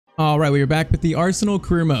All right, we are back with the Arsenal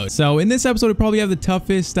career mode. So in this episode, we probably have the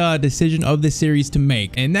toughest decision of the series to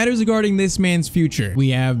make, and that is regarding this man's future. We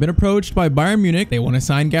have been approached by Bayern Munich. They want to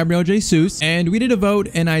sign Gabriel Jesus, and we did a vote,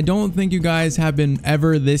 and I don't think you guys have been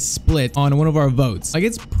ever this split on one of our votes. Like,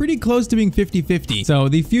 it's pretty close to being 50-50. So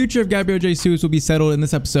the future of Gabriel Jesus will be settled in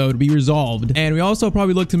this episode, be resolved, and we also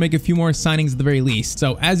probably look to make a few more signings at the very least.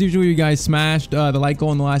 So as usual, you guys smashed the like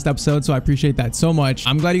goal in the last episode, so I appreciate that so much.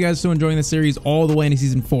 I'm glad you guys are still enjoying the series all the way into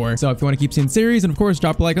season 4. So if you want to keep seeing the series, and of course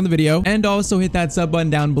drop a like on the video, and also hit that sub button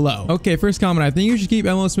down below. Okay, first comment: I think you should keep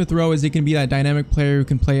Emile Smith-Rowe, as he can be that dynamic player who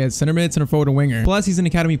can play as center mid, center forward, and winger. Plus he's an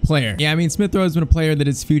academy player. Yeah, I mean, Smith-Rowe has been a player that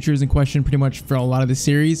his future is in question pretty much for a lot of the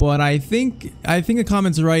series, but I think the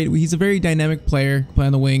comment's right. He's a very dynamic player, play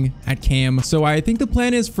on the wing at cam, so I think the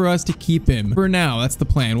plan is for us to keep him for now. That's the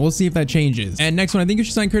plan. We'll see if that changes. And next one, I think you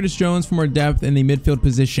should sign Curtis Jones for more depth in the midfield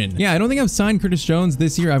position. Yeah, I don't think I've signed Curtis Jones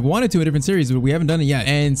this year. I've wanted to in a different series, but we haven't done it yet.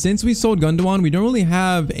 And since we sold Gundogan, we don't really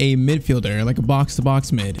have a midfielder, like a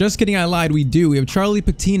box-to-box mid. Just kidding, I lied. We do. We have Charlie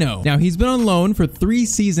Patino. Now, he's been on loan for 3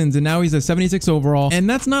 seasons, and now he's a 76 overall. And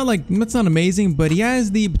that's not amazing, but he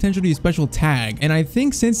has the potential to be a special tag. And I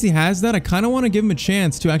think since he has that, I kind of want to give him a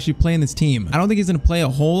chance to actually play in this team. I don't think he's going to play a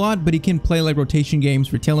whole lot, but he can play like rotation games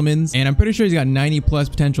for Tielemans, and I'm pretty sure he's got 90+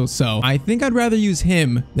 potential. So I think I'd rather use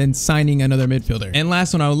him than signing another midfielder. And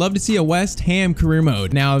last one, I would love to see a West Ham career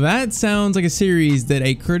mode. Now, that sounds like a series that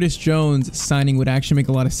a Curtis Jones signing would actually make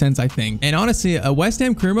a lot of sense, I think. And honestly, a West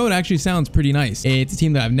Ham career mode actually sounds pretty nice. It's a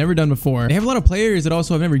team that I've never done before. They have a lot of players that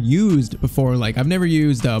also I've never used before. Like, I've never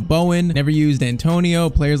used Bowen, never used Antonio,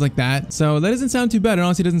 players like that. So that doesn't sound too bad. It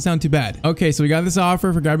honestly doesn't sound too bad. Okay, so we got this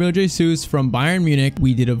offer for Gabriel Jesus from Bayern Munich.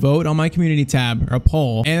 We did a vote on my community tab, or a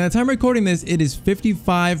poll, and at the time of recording this, it is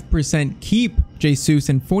 55% keep Jesus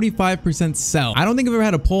and 45% sell. I don't think I've ever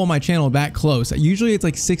had a poll on my channel that close. Usually it's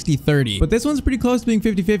like 60-30, but this one's pretty close to being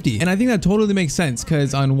 50-50. And I think that totally makes sense,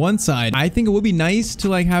 because on one side, I think it would be nice to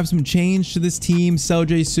like have some change to this team, sell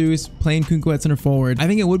Jesus, playing Kunku at center forward. I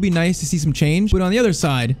think it would be nice to see some change, but on the other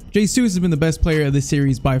side, Jesus has been the best player of this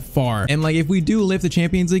series by far. And like, if we do lift the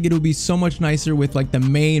Champions League, it would be so much nicer with like the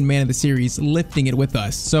main man of the series lifting it with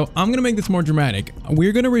us. So I'm gonna make this more dramatic.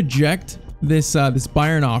 We're gonna reject this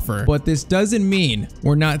Bayern offer, but this doesn't mean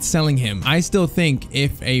we're not selling him. I still think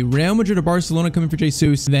if a Real Madrid or Barcelona come in for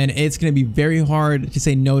Jesus, then it's going to be very hard to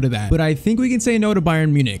say no to that. But I think we can say no to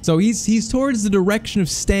Bayern Munich. So he's towards the direction of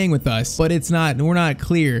staying with us, but we're not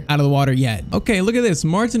clear out of the water yet. Okay, look at this.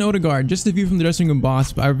 Martin Odegaard, just a view from the dressing room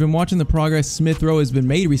boss. I've been watching the progress Smith-Rowe has been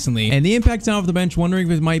made recently, and the impact's now off the bench, wondering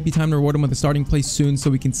if it might be time to reward him with a starting place soon so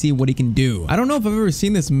we can see what he can do. I don't know if I've ever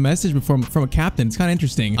seen this message before from a captain. It's kind of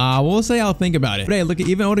interesting. We'll say I'll think about it. But hey, look,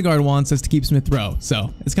 even Odegaard wants us to keep Smith-Rowe,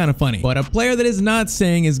 so it's kind of funny. But a player that is not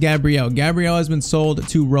staying is Gabriel. Gabriel has been sold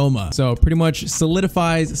to Roma, so pretty much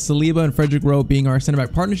solidifies Saliba and Frederick Rowe being our center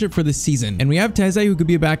back partnership for this season. And we have Tyztir, who could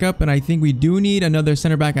be a backup, and I think we do need another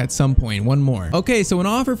center back at some point, one more. Okay, so an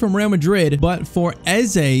offer from Real Madrid, but for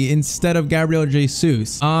Eze instead of Gabriel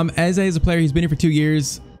Jesus. Eze is a player, he's been here for 2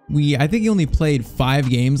 years. I think he only played 5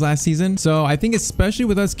 games last season. So I think especially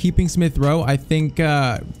with us keeping Smith-Rowe, I think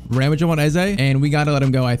Real Madrid want Eze, and we got to let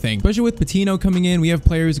him go, I think. Especially with Patino coming in, we have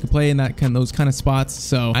players who can play in those kind of spots.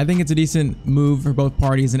 So I think it's a decent move for both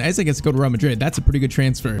parties, and Eze gets to go to Real Madrid. That's a pretty good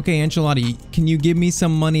transfer. Okay, Ancelotti, can you give me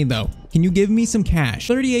some money though? Can you give me some cash?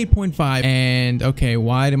 38.5. And okay,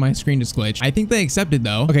 why did my screen just glitch? I think they accepted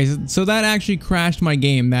though. Okay, so that actually crashed my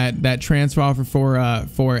game, that transfer offer for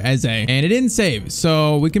Eze, and it didn't save.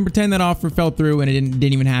 So we can pretend that offer fell through and it didn't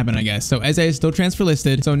even happen, I guess. So Eze is still transfer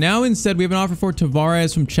listed. So now instead we have an offer for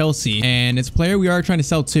Tavares from Chelsea, and it's a player we are trying to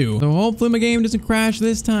sell to. So hopefully my game doesn't crash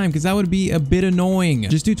this time, because that would be a bit annoying.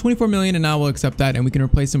 Just do 24 million and now we'll accept that, and we can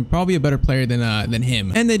replace him, probably a better player than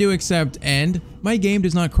him. And they do accept, and my game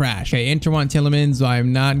does not crash. Okay, Inter want Tielemans.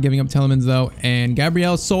 I'm not giving up Tielemans though. And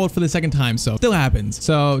Gabriel sold for the 2nd time, so still happens.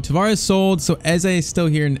 So Tavares sold, so Eze is still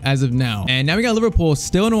here as of now. And now we got Liverpool,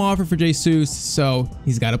 still no offer for Jesus, so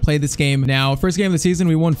he's got to play this game. Now, first game of the season,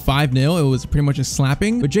 we won 5-0. It was pretty much a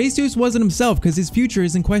slapping, but Jesus wasn't himself because his future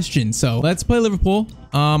is in question. So let's play Liverpool.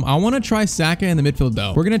 I want to try Saka in the midfield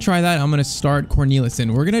though. We're going to try that. I'm going to start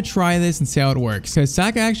Cornelissen. We're going to try this and see how it works, because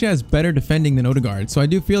Saka actually has better defending than Odegaard. So I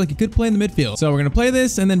do feel like he could play in the midfield. So we're going to play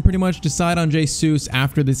this and then pretty much decide on Jesus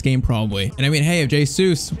after this game probably. And I mean, hey, if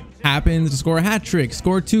Jesus happens to score a hat trick,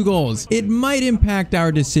 score 2 goals, it might impact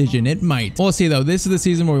our decision. It might. We'll see though. This is the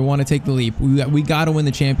season where we want to take the leap. We got to win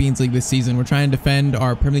the Champions League this season. We're trying to defend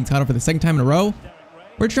our Premier League title for the 2nd time in a row.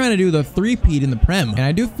 We're trying to do the 3-peat in the Prem. And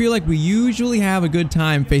I do feel like we usually have a good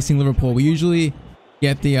time facing Liverpool. We usually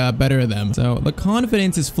get the better of them. So the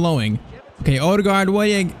confidence is flowing. Okay, Odegaard, what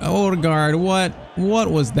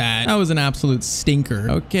was that? That was an absolute stinker.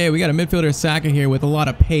 Okay, we got a midfielder Saka here with a lot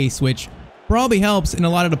of pace, which probably helps in a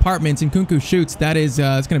lot of departments. And Nkunku shoots. That is,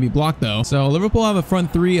 it's going to be blocked though. So Liverpool have a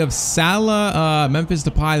front three of Salah, Memphis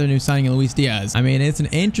Depay, their new signing, and Luis Diaz. I mean, it's an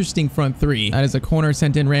interesting front three. That is a corner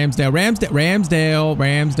sent in. Ramsdale.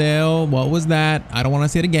 What was that? I don't want to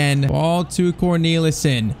say it again. Ball to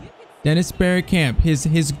Cornelissen. Dennis Bergkamp,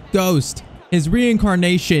 his ghost, his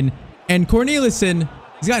reincarnation. And Cornelissen,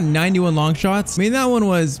 he's got 91 long shots. I mean, that one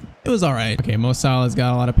was all right. Okay, Mo Salah's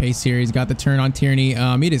got a lot of pace here. He's got the turn on Tierney.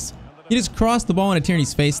 He just crossed the ball into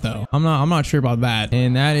Tierney's face though. I'm not sure about that.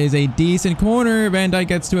 And that is a decent corner. Van Dijk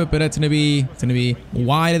gets to it, but it's gonna be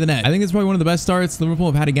wide of the net. I think it's probably one of the best starts Liverpool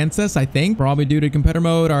have had against us. I think probably due to competitor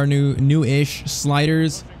mode, our new-ish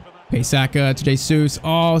sliders. Okay, Saka to Jesus.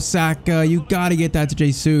 Oh, Saka, you gotta get that to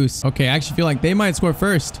Jesus. Okay, I actually feel like they might score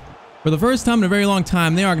first. For the first time in a very long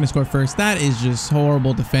time, they are gonna score first. That is just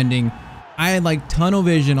horrible defending. I had like tunnel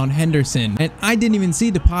vision on Henderson and I didn't even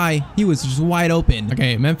see Depay. He was just wide open.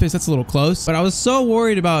 Okay, Memphis, that's a little close, but I was so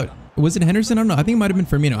worried about, was it Henderson? I don't know. I think it might have been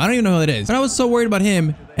Firmino. I don't even know who that is, but I was so worried about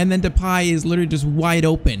him. And then Depay is literally just wide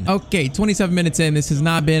open. Okay, 27 minutes in. This has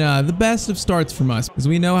not been the best of starts from us because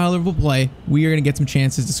we know how Liverpool play. We are going to get some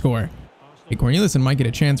chances to score. Okay, Cornelissen might get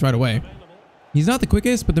a chance right away. He's not the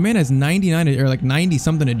quickest, but the man has 99 or like 90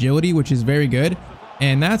 something agility, which is very good.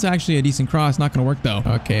 And that's actually a decent cross. Not going to work though.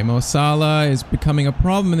 Okay, Mo Salah is becoming a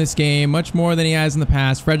problem in this game, much more than he has in the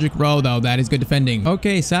past. Frederick Rowe though, that is good defending.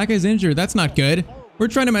 Okay, Saka is injured. That's not good. We're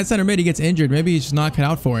trying him at center mid. He gets injured. Maybe he's just not cut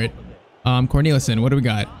out for it. Cornelissen, what do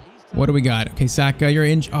we got? Okay, Saka, you're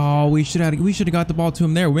injured. Oh, we should have got the ball to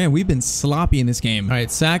him there. Man, we've been sloppy in this game. All right,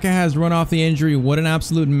 Saka has run off the injury. What an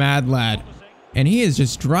absolute mad lad. And he is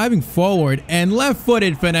just driving forward and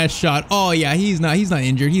left-footed finesse shot. Oh yeah, he's not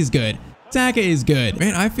injured. He's good. Saka is good.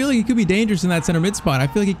 Man, I feel like he could be dangerous in that center mid spot. I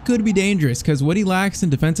feel like he could be dangerous because what he lacks in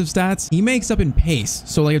defensive stats, he makes up in pace.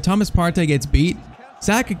 So like if Thomas Partey gets beat,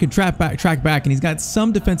 Saka could track back, and he's got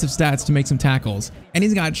some defensive stats to make some tackles. And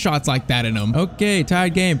he's got shots like that in him. Okay,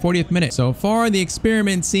 tied game, 40th minute. So far, the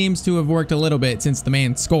experiment seems to have worked a little bit since the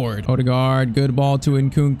man scored. Odegaard, good ball to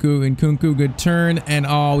Nkunku. Nkunku, good turn. And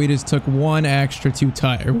oh, we just took one extra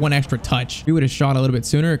touch. We would have shot a little bit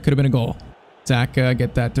sooner. It could have been a goal. Saka,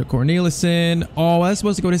 get that to Cornelissen. Oh, that's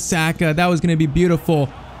supposed to go to Saka. That was going to be beautiful.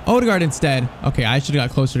 Odegaard instead. Okay, I should have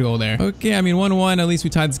got closer to goal there. Okay, I mean 1-1. At least we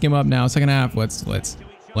tied this game up now. Second half.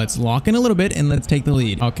 Let's lock in a little bit and let's take the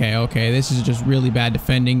lead. Okay. This is just really bad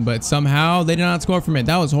defending, but somehow they did not score from it.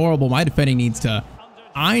 That was horrible. My defending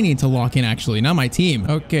I need to lock in actually, not my team.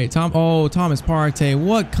 Okay, Thomas Partey.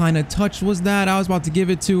 What kind of touch was that? I was about to give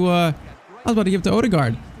it to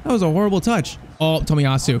Odegaard. That was a horrible touch. Oh,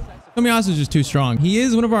 Tomiyasu. Tomiyasu is just too strong. He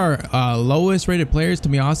is one of our lowest rated players,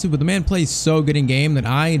 Tomiyasu, but the man plays so good in game that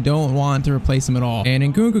I don't want to replace him at all. And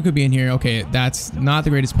Nkunku could be in here. Okay, that's not the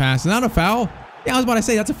greatest pass. Is that a foul? Yeah, I was about to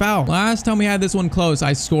say that's a foul. Last time we had this one close,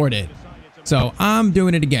 I scored it. So I'm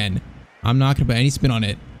doing it again. I'm not going to put any spin on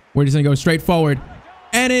it. We're just going to go straight forward.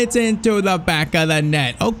 And it's into the back of the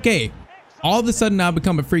net. Okay. All of a sudden now I've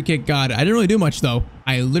become a free kick god. I didn't really do much though.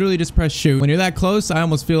 I literally just pressed shoot. When you're that close, I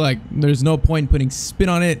almost feel like there's no point in putting spin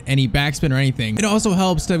on it, any backspin or anything. It also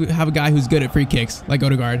helps to have a guy who's good at free kicks, like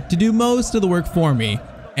Odegaard, to do most of the work for me.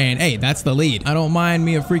 And hey, that's the lead. I don't mind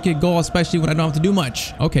me a free kick goal, especially when I don't have to do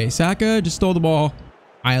much. Okay, Saka just stole the ball.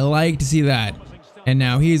 I like to see that. And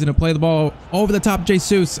now he's going to play the ball over the top of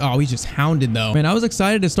Jesus. Oh, he's just hounded though. Man, I was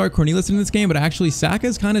excited to start Cornelissen in this game, but actually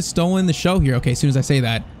Saka's kind of stolen the show here. Okay, as soon as I say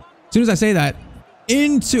that,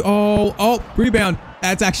 into, rebound.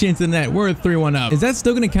 That's actually into the net. We're 3-1 up. Is that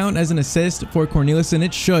still going to count as an assist for Cornelissen?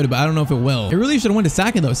 It should, but I don't know if it will. It really should have went to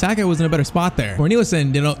Saka though. Saka was in a better spot there.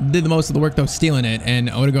 Cornelissen did the most of the work though, stealing it. And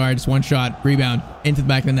Odegaard just one shot, rebound into the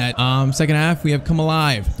back of the net. Second half, we have come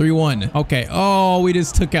alive. 3-1. Okay. Oh, we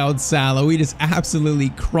just took out Salah. We just absolutely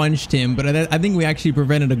crunched him. But I think we actually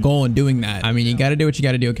prevented a goal in doing that. I mean, you got to do what you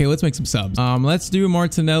got to do. Okay, let's make some subs. Let's do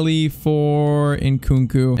Martinelli for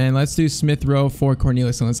Nkunku. And let's do Smith Rowe for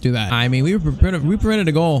Cornelissen. Let's do that. I mean, we prevented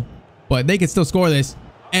a goal, but they could still score this.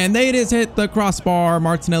 And they just hit the crossbar.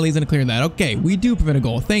 Martinelli's gonna clear that. Okay, we do prevent a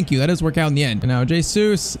goal. Thank you. That does work out in the end. And now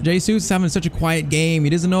Jesus is having such a quiet game. He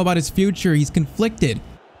doesn't know about his future. He's conflicted.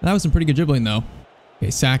 That was some pretty good dribbling though.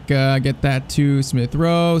 Okay, Saka, get that to Smith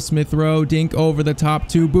Rowe. Smith Rowe, dink over the top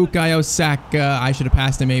to Bukayo Saka. I should have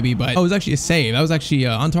passed him maybe, but it was actually a save. That was actually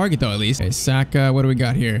on target though, at least. Okay, Saka, what do we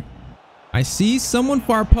got here? I see someone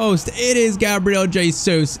far post. It is Gabriel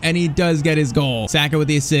Jesus, and he does get his goal. Saka with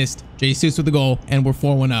the assist, Jesus with the goal, and we're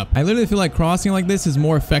 4-1 up. I literally feel like crossing like this is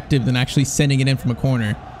more effective than actually sending it in from a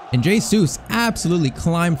corner. And Jesus absolutely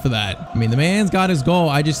climbed for that. I mean, the man's got his goal.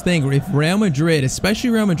 I just think if Real Madrid, especially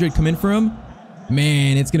Real Madrid, come in for him,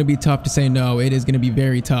 man, it's going to be tough to say no. It is going to be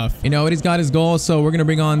very tough. You know, he's got his goal, so we're going to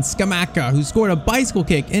bring on Scamacca, who scored a bicycle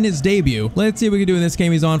kick in his debut. Let's see what we can do in this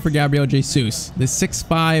game. He's on for Gabriel Jesus, the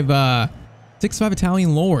 6'5", 6'5"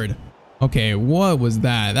 Italian lord. Okay, what was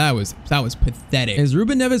that? That was pathetic. Is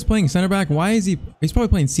Ruben Neves playing center back? Why is he? He's probably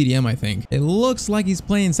playing CDM, I think. It looks like he's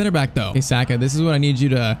playing center back though. Okay, Saka, this is what I need you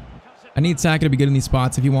to. I need Saka to be good in these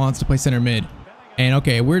spots if he wants to play center mid. And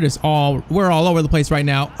okay, we're all over the place right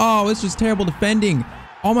now. Oh, it's just terrible defending.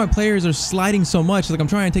 All my players are sliding so much. Like I'm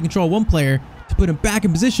trying to take control of one player to put him back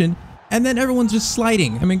in position, and then everyone's just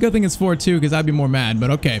sliding. I mean, good thing it's 4-2 because I'd be more mad.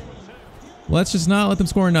 But okay, let's just not let them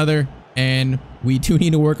score another. And we do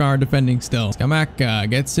need to work on our defending still. Scamacca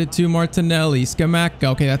gets it to Martinelli. Scamacca.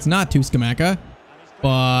 Okay, that's not to Scamacca.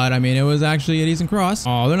 But, I mean, it was actually a decent cross.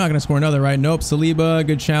 Oh, they're not going to score another, right? Nope. Saliba,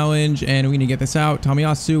 good challenge. And we need to get this out.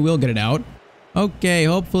 Tomiyasu will get it out. Okay,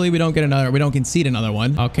 hopefully we don't get another. We don't concede another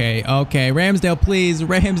one. Okay, okay. Ramsdale, please.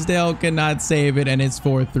 Ramsdale cannot save it, and it's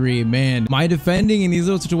 4-3. Man, my defending in these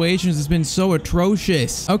little situations has been so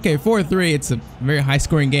atrocious. Okay, 4-3. It's a very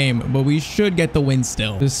high-scoring game, but we should get the win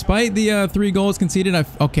still. Despite the 3 goals conceded,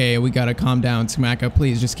 okay, we got to calm down. Scamacca,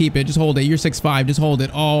 please, just keep it. Just hold it. You're 6'5". Just hold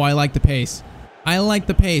it. Oh, I like the pace. I like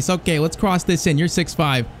the pace. Okay, let's cross this in. You're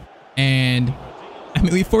 6'5". And I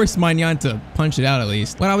mean, we forced Maignan to punch it out at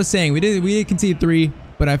least. What I was saying, we did concede 3,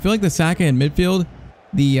 but I feel like the Saka in midfield,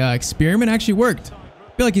 the experiment actually worked.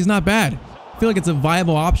 I feel like he's not bad. I feel like it's a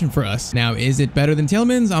viable option for us. Now, is it better than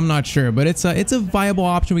Tielemans? I'm not sure, but it's a viable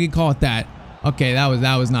option. We could call it that. Okay, that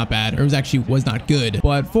was not bad. Or it was not good.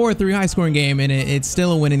 But 4-3 high scoring game, and it's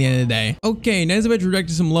still a win in the end of the day. Okay, Nezovic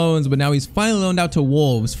rejected some loans, but now he's finally loaned out to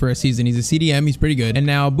Wolves for a season. He's a CDM, he's pretty good. And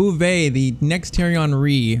now Bouvet, the next Thierry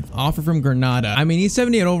Henry, offer from Granada. I mean, he's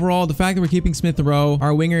 78 overall. The fact that we're keeping Smith Rowe,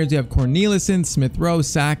 our wingers, we have Cornelissen, Smith Rowe,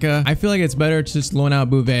 Saka. I feel like it's better to just loan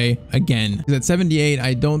out Bouvet again. Because at 78,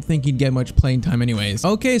 I don't think he'd get much playing time anyways.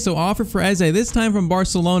 Okay, so offer for Eze, this time from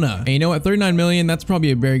Barcelona. And you know what, 39 million, that's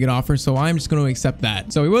probably a very good offer. So I'm just going to accept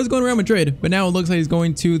that. So he was going to Real Madrid, but now it looks like he's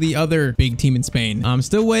going to the other big team in Spain. I'm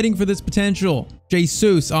still waiting for this potential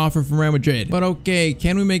Jesus offer from Real Madrid. But okay,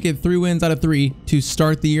 can we make it 3 wins out of 3 to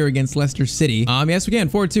start the year against Leicester City? Yes, we can.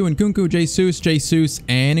 4-2 Nkunku, Jesus,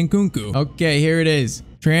 and Nkunku. Okay, here it is.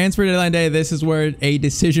 Transfer deadline day. This is where a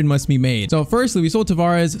decision must be made. So firstly, we sold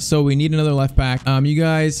Tavares, so we need another left back. You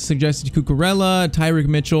guys suggested Cucurella, Tyreek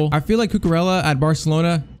Mitchell. I feel like Cucurella at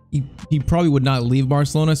Barcelona, he probably would not leave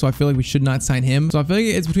Barcelona, so I feel like we should not sign him. So I feel like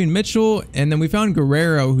it's between Mitchell, and then we found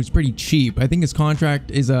Guerrero, who's pretty cheap. I think his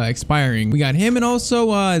contract is expiring. We got him, and also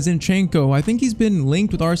Zinchenko. I think he's been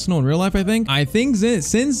linked with Arsenal in real life, I think.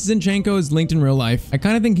 Since Zinchenko is linked in real life, I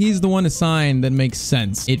kind of think he's the one to sign that makes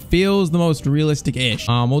sense. It feels the most realistic-ish.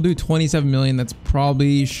 We'll do 27 million. That's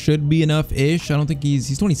probably should be enough-ish. I don't think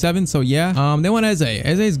he's 27, so yeah. They want Eze.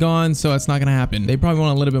 Eze's gone, so it's not gonna happen. They probably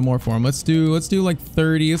want a little bit more for him. Let's do like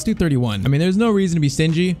 30. Let's do 31. I mean, there's no reason to be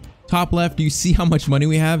stingy. Top left, you see how much money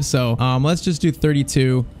we have, so let's just do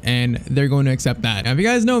 32, and they're going to accept that. Now, if you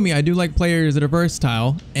guys know me, I do like players that are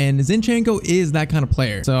versatile, and Zinchenko is that kind of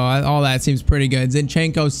player, so all that seems pretty good.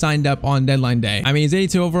 Zinchenko signed up on deadline day. I mean, he's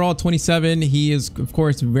 82 overall, 27. He is, of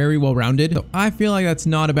course, very well-rounded, so I feel like that's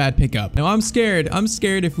not a bad pickup. Now, I'm scared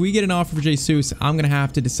if we get an offer for Jesus, I'm gonna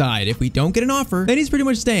have to decide. If we don't get an offer, then he's pretty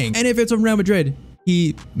much staying, and if it's from Real Madrid,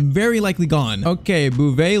 he very likely gone. Okay,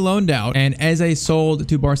 Bouvet loaned out and Eze sold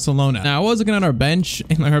to Barcelona. Now, I was looking at our bench,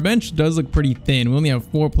 and our bench does look pretty thin. We only have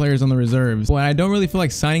 4 players on the reserves, but I don't really feel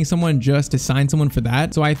like signing someone just to sign someone for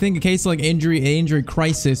that. So I think in case of like injury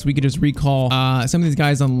crisis, we could just recall some of these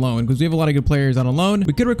guys on loan, because we have a lot of good players on a loan.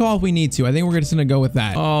 We could recall if we need to. I think we're just gonna go with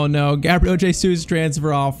that. Oh no, Gabriel Jesus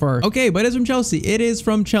transfer offer. Okay, but it's from Chelsea. It is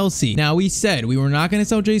from Chelsea. Now, we said we were not gonna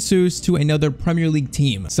sell Jesus to another Premier League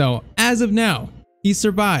team. So as of now, he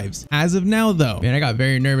survives. As of now, though, man, I got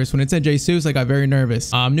very nervous. When it said Jesus, I got very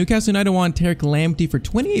nervous. Newcastle United want Tarek Lamptey for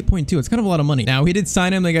 28.2. It's kind of a lot of money. Now, he did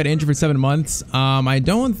sign him. They got injured for 7 months. I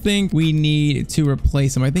don't think we need to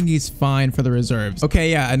replace him. I think he's fine for the reserves.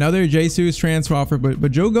 Okay, yeah, another Jesus transfer offer,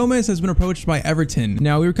 but Joe Gomez has been approached by Everton.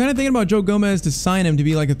 Now, we were kind of thinking about Joe Gomez to sign him to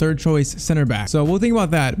be like a 3rd choice center back. So we'll think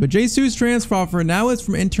about that. But Jesus transfer offer now is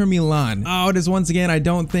from Inter Milan. Oh, just once again, I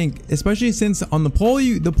don't think, especially since on the poll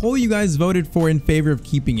you guys voted for in favor of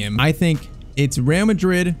keeping him. I think it's Real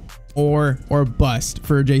Madrid or bust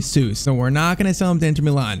for Jesus. So we're not going to sell him to Inter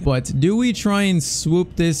Milan. But do we try and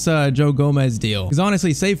swoop this Joe Gomez deal? Because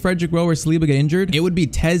honestly, say Frederick Rowe or Saliba get injured, it would be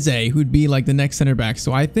Teze who'd be like the next center back.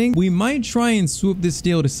 So I think we might try and swoop this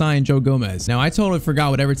deal to sign Joe Gomez. Now, I totally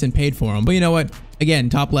forgot what Everton paid for him, but you know what? again,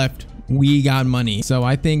 top left, we got money. So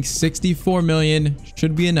I think 64 million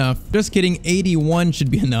should be enough. Just kidding, 81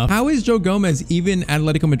 should be enough. How is Joe Gomez even at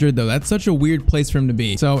Atletico Madrid though? That's such a weird place for him to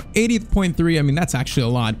be. So 80.3, I mean, that's actually a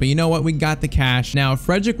lot, but you know what? We got the cash. Now,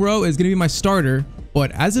 Frederick Rowe is going to be my starter,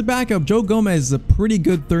 but as a backup, Joe Gomez is a pretty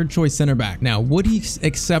good third choice center back. Now, would he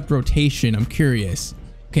accept rotation? I'm curious.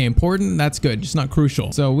 Okay, important, that's good, just not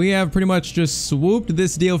crucial. So we have pretty much just swooped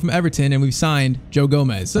this deal from Everton and we've signed Joe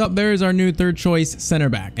Gomez. So there's our new third choice center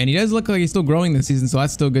back. And he does look like he's still growing this season, so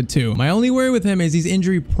that's still good too. My only worry with him is he's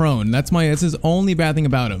injury prone. That's his only bad thing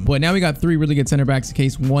about him. But now we got 3 really good center backs in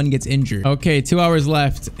case one gets injured. Okay, 2 hours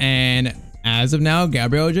left, and as of now,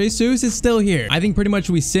 Gabriel Jesus is still here. I think pretty much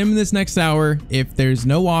we sim this next hour. If there's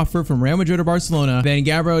no offer from Real Madrid or Barcelona, then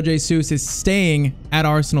Gabriel Jesus is staying at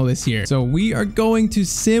Arsenal this year. So we are going to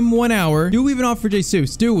sim 1 hour. Do we even offer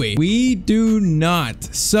Jesus? Do we? We do not.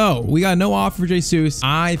 So we got no offer for Jesus.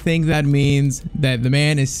 I think that means that the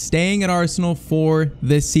man is staying at Arsenal for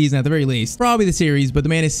this season at the very least. Probably the series, but the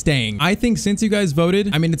man is staying. I think since you guys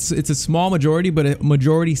voted, I mean, it's a small majority, but a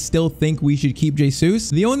majority still think we should keep Jesus.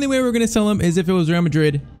 The only way we're going to sell him is if it was Real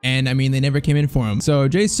Madrid, and I mean, they never came in for him. So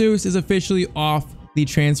Jesus is officially off the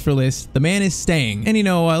transfer list. The man is staying, and you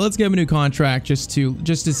know what, let's give him a new contract just to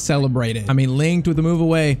celebrate it. I mean, linked with the move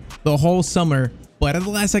away the whole summer, but at the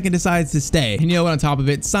last second decides to stay. And you know what, on top of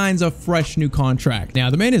it, signs a fresh new contract. Now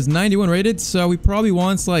the man is 91 rated, so he probably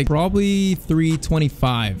wants like probably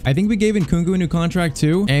 325. I think we gave Nkunku a new contract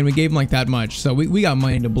too, and we gave him like that much. So we got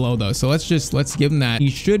money to blow though, so let's give him that. He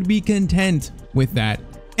should be content with that.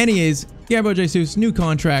 Anyways, Gabriel Jesus, new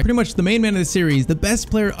contract. Pretty much the main man of the series, the best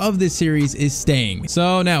player of this series is staying.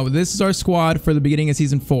 So now this is our squad for the beginning of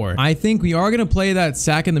season 4. I think we are going to play that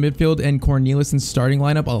Saka in the midfield and Cornelissen starting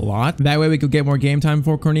lineup a lot. That way we could get more game time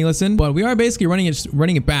for Cornelissen. But we are basically running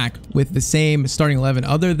it back with the same starting 11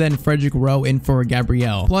 other than Frederick Rowe in for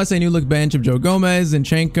Gabriel. Plus a new look bench of Joe Gomez,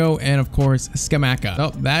 Zinchenko, and of course Scamacca.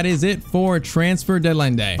 So that is it for transfer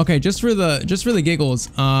deadline day. Okay, just for the giggles,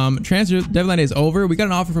 transfer deadline day is over. We got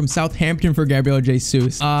an offer from Southampton for Gabriel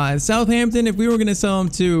Jesus. Southampton, if we were going to sell him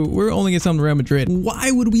to, we're only going to sell him to Real Madrid.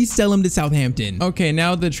 Why would we sell him to Southampton? Okay,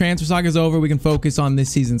 now the transfer saga is over. We can focus on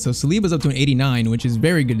this season. So Saliba's up to an 89, which is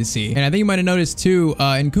very good to see. And I think you might have noticed too,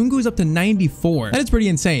 Nkunku is up to 94. That is pretty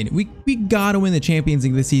insane. We got to win the Champions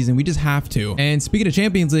League this season. We just have to. And speaking of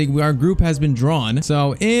Champions League, our group has been drawn.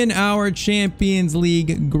 So in our Champions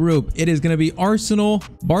League group, it is going to be Arsenal,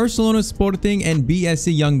 Barcelona, Sporting, and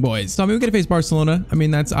BSC Young Boys. So I mean, we got to face Barcelona. I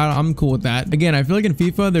mean, I'm cool with that. Again, I feel like in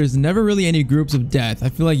FIFA, there's never really any groups of death. I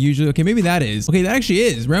feel like usually, okay, maybe that is. Okay, that actually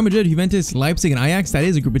is. Real Madrid, Juventus, Leipzig, and Ajax, that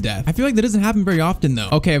is a group of death. I feel like that doesn't happen very often though.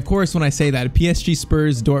 Okay, of course, when I say that, PSG,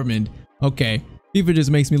 Spurs, Dortmund. Okay. FIFA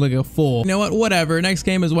just makes me look like a fool. You know what? Whatever. Next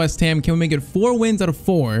game is West Ham. Can we make it 4 wins out of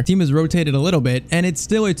 4? Team has rotated a little bit, and it's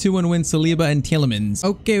still a 2-1 win. Saliba and Tielemans.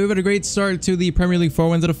 Okay, we've had a great start to the Premier League. 4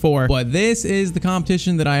 wins out of 4. But this is the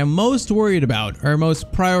competition that I am most worried about, or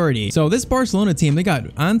most priority. So this Barcelona team, they got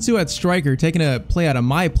Ansu at striker, taking a play out of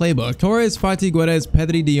my playbook. Torres, Fati, Guedes,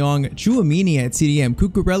 Pedri, De Jong, Chouamini at CDM,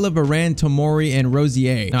 Cucurella, Varane, Tomori, and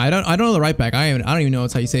Rosier. Now I don't know the right back. I don't even know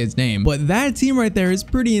how you say his name. But that team right there is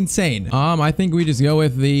pretty insane. I think we just go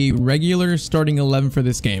with the regular starting 11 for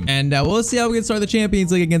this game, and we'll see how we can start the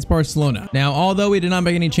Champions League against Barcelona. Now, although we did not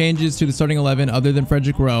make any changes to the starting 11 other than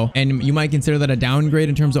Frederick Rowe, and you might consider that a downgrade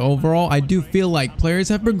in terms of overall, I do feel like players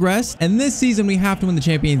have progressed, and this season we have to win the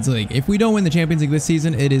Champions League. If we don't win the Champions League this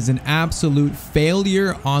season, it is an absolute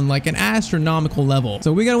failure on like an astronomical level.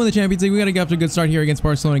 So we gotta win the Champions League. We gotta get off to a good start here against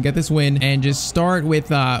Barcelona, get this win, and just start with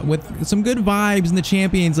some good vibes in the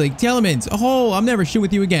Champions League. Tielemans, oh, I'm never shooting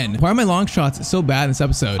with you again. Why are my long shots so bad in this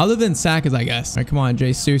episode? Other than Saka's, I guess. All right, come on,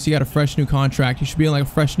 Jesus. You got a fresh new contract. You should be like a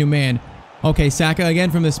fresh new man. Okay, Saka again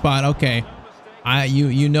from this spot. Okay.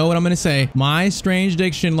 You know what I'm going to say. My strange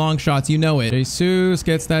diction, long shots. You know it. Jesus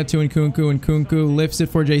gets that to Nkunku. Nkunku lifts it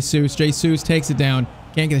for Jesus. Jesus takes it down.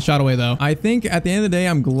 Can't get the shot away, though. I think at the end of the day,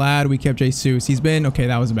 I'm glad we kept Jesus. He's been... Okay,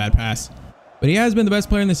 that was a bad pass. But he has been the best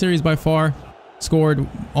player in the series by far. Scored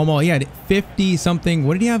almost, he had 50 something.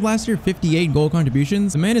 What did he have last year? 58 goal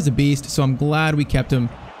contributions. The man is a beast, so I'm glad we kept him.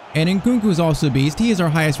 And Nkunku is also a beast. He is our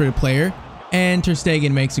highest rated player. And Ter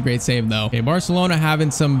Stegen makes a great save though. Okay, Barcelona having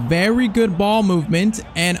some very good ball movement,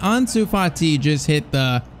 and Ansu Fati just hit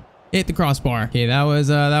the crossbar. Okay, that was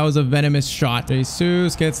a venomous shot.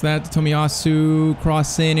 Jesus gets that to Tomiyasu,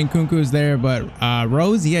 cross in, and Nkunku's there, but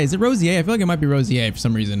Rosier, is it Rosier? I feel like it might be Rosier for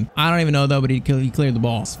some reason. I don't even know though, but he cleared the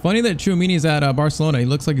ball. It's funny that Chouamini is at Barcelona. He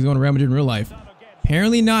looks like he's going to Real Madrid in real life.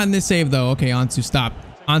 Apparently not in this save though. Okay, Ansu, stop.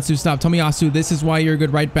 Ansu, stop. Tomiyasu, this is why you're a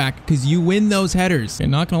good right back, because you win those headers. And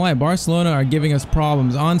not gonna lie, Barcelona are giving us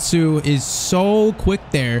problems. Ansu is so quick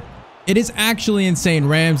there. It is actually insane.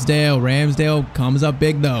 Ramsdale comes up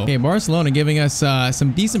big though. Okay, Barcelona giving us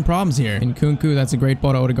some decent problems here. And Nkunku, that's a great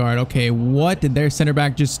ball to Odegaard. Okay, what did their center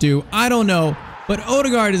back just do? I don't know. But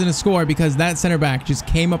Odegaard is going to score because that center back just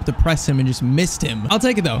came up to press him and just missed him. I'll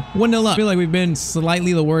take it though. 1-0 up. I feel like we've been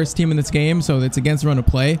slightly the worst team in this game, so it's against the run of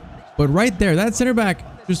play. But right there, that center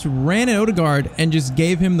back just ran at Odegaard and just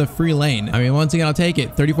gave him the free lane. I mean, once again, I'll take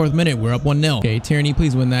it. 34th minute, we're up 1-0. Okay, Tierney,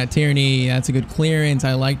 please win that. Tierney, that's a good clearance.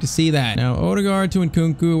 I like to see that. Now, Odegaard to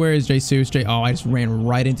Nkunku. Where is Jesus? Oh, I just ran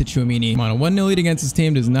right into Tchouameni. Come on, a 1-0 lead against this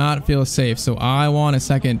team does not feel safe, so I want a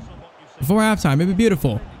second before halftime. It'd be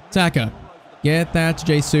beautiful. Saka, get that to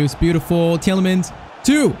Jesus. Beautiful. Tielemans,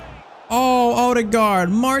 2. Oh, Odegaard.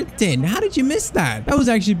 Martin, how did you miss that? That was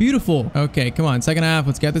actually beautiful. Okay, come on. Second half.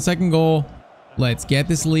 Let's get the second goal. Let's get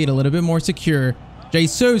this lead a little bit more secure.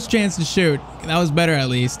 Jesus, chance to shoot. That was better at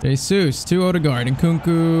least. Jesus to Odegaard. And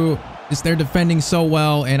Nkunku, just they're defending so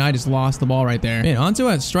well, and I just lost the ball right there. Man,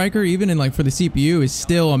 Ansu at striker, even in like for the CPU, is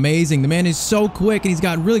still amazing. The man is so quick, and he's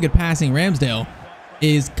got really good passing. Ramsdale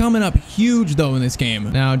is coming up huge though in this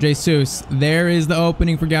game. Now, Jesus, there is the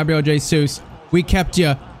opening for Gabriel Jesus. We kept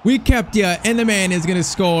you. We kept you, and the man is going to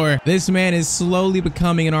score. This man is slowly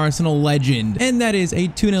becoming an Arsenal legend, and that is a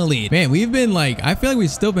 2-0 lead. Man, we've been like, I feel like we've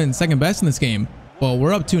still been second best in this game. Well,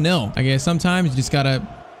 we're up 2-0. I guess sometimes you just gotta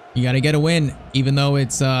get a win, even though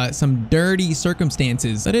it's some dirty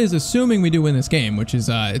circumstances. That is assuming we do win this game, which is,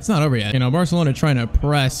 it's not over yet. You know, Barcelona trying to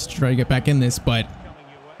press, try to get back in this, but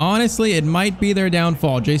honestly, it might be their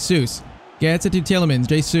downfall. Jesus gets it to Tielemans.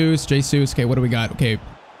 Jesus. Okay, what do we got? Okay.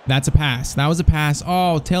 That's a pass. That was a pass.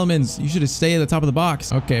 Oh, Tielemans, you should have stayed at the top of the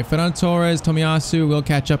box. Okay, Ferran Torres, Tomiyasu will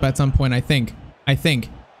catch up at some point, I think.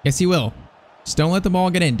 Yes, he will. Just don't let the ball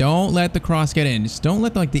get in. Don't let the cross get in. Just don't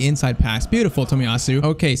let the inside pass. Beautiful, Tomiyasu.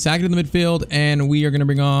 Okay, Saka in the midfield, and we are going to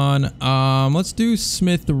bring on, let's do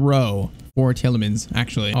Smith Rowe for Tielemans,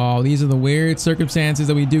 actually. Oh, these are the weird circumstances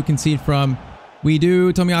that we do concede from. We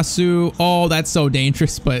do, Tomiyasu. Oh, that's so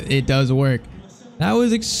dangerous, but it does work. That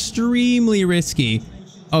was extremely risky.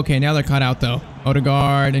 Okay, now they're caught out though.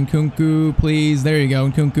 Odegaard and Nkunku, please. There you go,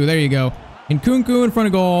 Nkunku. There you go. Nkunku in front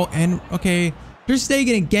of goal. And okay, Ter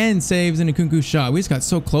Stegen again saves an Nkunku shot. We just got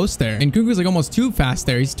so close there. And Nkunku's like almost too fast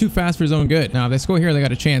there. He's too fast for his own good. Now, if they score here, they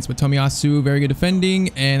got a chance. But Tomiyasu, very good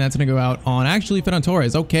defending. And that's going to go out on actually Ferran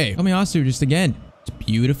Torres. Okay, Tomiyasu just again.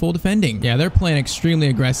 Beautiful defending. Yeah, they're playing extremely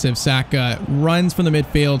aggressive. Saka runs from the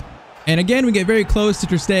midfield. And again, we get very close to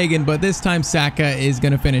Ter Stegen, but this time Saka is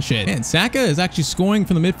going to finish it. And Saka is actually scoring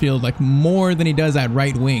from the midfield like more than he does at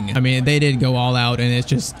right wing. I mean, they did go all out, and it's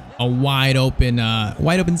just a wide open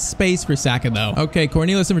space for Saka though. Okay,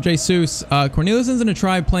 Cornelius for Jesus. Cornelius's going to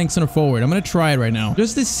try playing center forward. I'm going to try it right now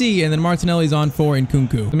just to see, and then Martinelli's on for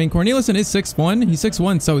Nkunku. I mean, Cornelius is 6'1". He's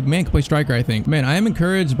 6'1", so man can play striker, I think. Man, I am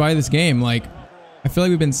encouraged by this game. Like, I feel like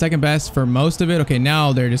we've been second best for most of it. Okay,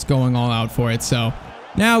 now they're just going all out for it, so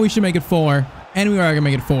now we should make it 4, and we are going to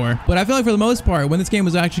make it 4. But I feel like for the most part, when this game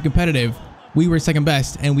was actually competitive, we were second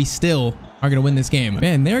best, and we still are going to win this game.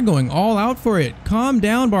 Man, they're going all out for it. Calm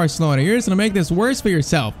down, Barcelona. You're just going to make this worse for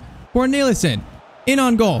yourself. Corneliusen, in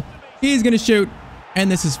on goal. He's going to shoot,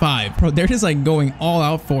 and this is 5. Bro, they're just like going all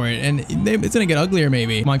out for it, and it's going to get uglier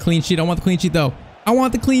maybe. Come on, clean sheet. I want the clean sheet, though. I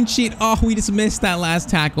want the clean sheet. Oh, we just missed that last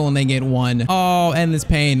tackle and they get 1. Oh, endless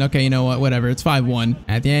pain. Okay, you know what? Whatever. It's 5-1.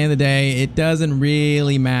 At the end of the day, it doesn't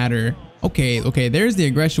really matter. Okay, there's the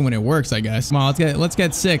aggression when it works, I guess. Come on, let's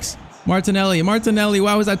get 6. Martinelli,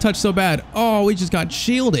 why was that touch so bad? Oh, we just got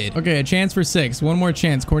shielded. Okay, a chance for 6. One more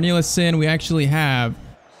chance. Corneliusen, we actually have.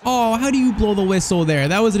 Oh, how do you blow the whistle there?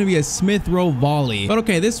 That was going to be a Smith Rowe volley. But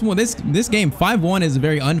okay, this game, 5-1 is a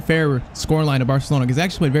very unfair scoreline to Barcelona because they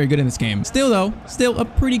actually played very good in this game. Still though, a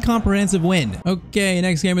pretty comprehensive win. Okay,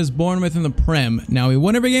 next game is Bournemouth in the Prem. Now, we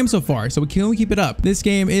won every game so far, so we can keep it up. This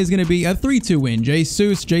game is going to be a 3-2 win.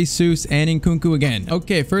 Jesus, and Nkunku again.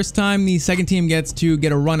 Okay, first time the second team gets to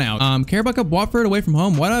get a run out. Carabao Cup Watford away from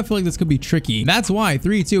home. Why do I feel like this could be tricky? That's why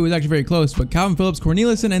 3-2 is actually very close, but Calvin Phillips,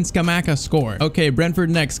 Corneliusen, and Scamacca score. Okay, Brentford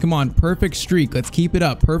next. Come on, perfect streak. Let's keep it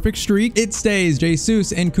up. Perfect streak. It stays.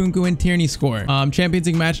 Jesus, and Nkunku and Tierney score. Champions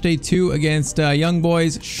League match day 2 against Young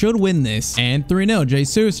Boys should win this. And 3-0.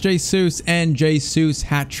 Jesus, and Jesus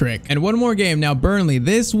hat trick. And one more game. Now, Burnley.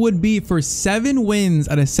 This would be for 7 wins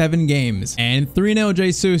out of 7 games. And 3-0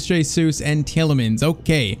 Jesus, and Tielemans.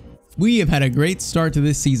 Okay. We have had a great start to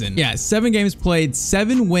this season. Yeah, 7 games played,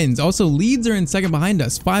 7 wins. Also, Leeds are in second behind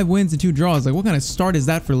us. 5 wins and 2 draws. Like, what kind of start is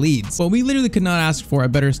that for Leeds? Well, we literally could not ask for a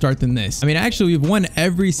better start than this. I mean, actually, we've won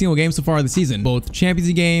every single game so far of the season. Both Champions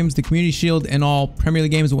League games, the Community Shield, and all Premier League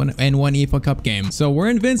games, and one EFL Cup game. So we're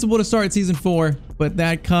invincible to start season 4, but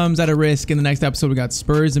that comes at a risk. In the next episode, we got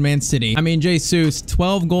Spurs and Man City. I mean, Jesus,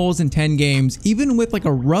 12 goals in 10 games, even with like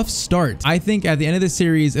a rough start. I think at the end of the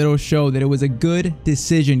series, it'll show that it was a good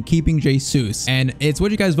decision keeping Jesus, and it's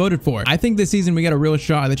what you guys voted for. I think this season we got a real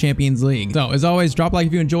shot at the Champions League. So as always, drop a like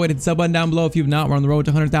if you enjoyed it, sub button down below if you've not. We're on the road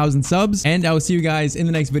to 100,000 subs, and I will see you guys in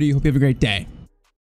the next video. Hope you have a great day.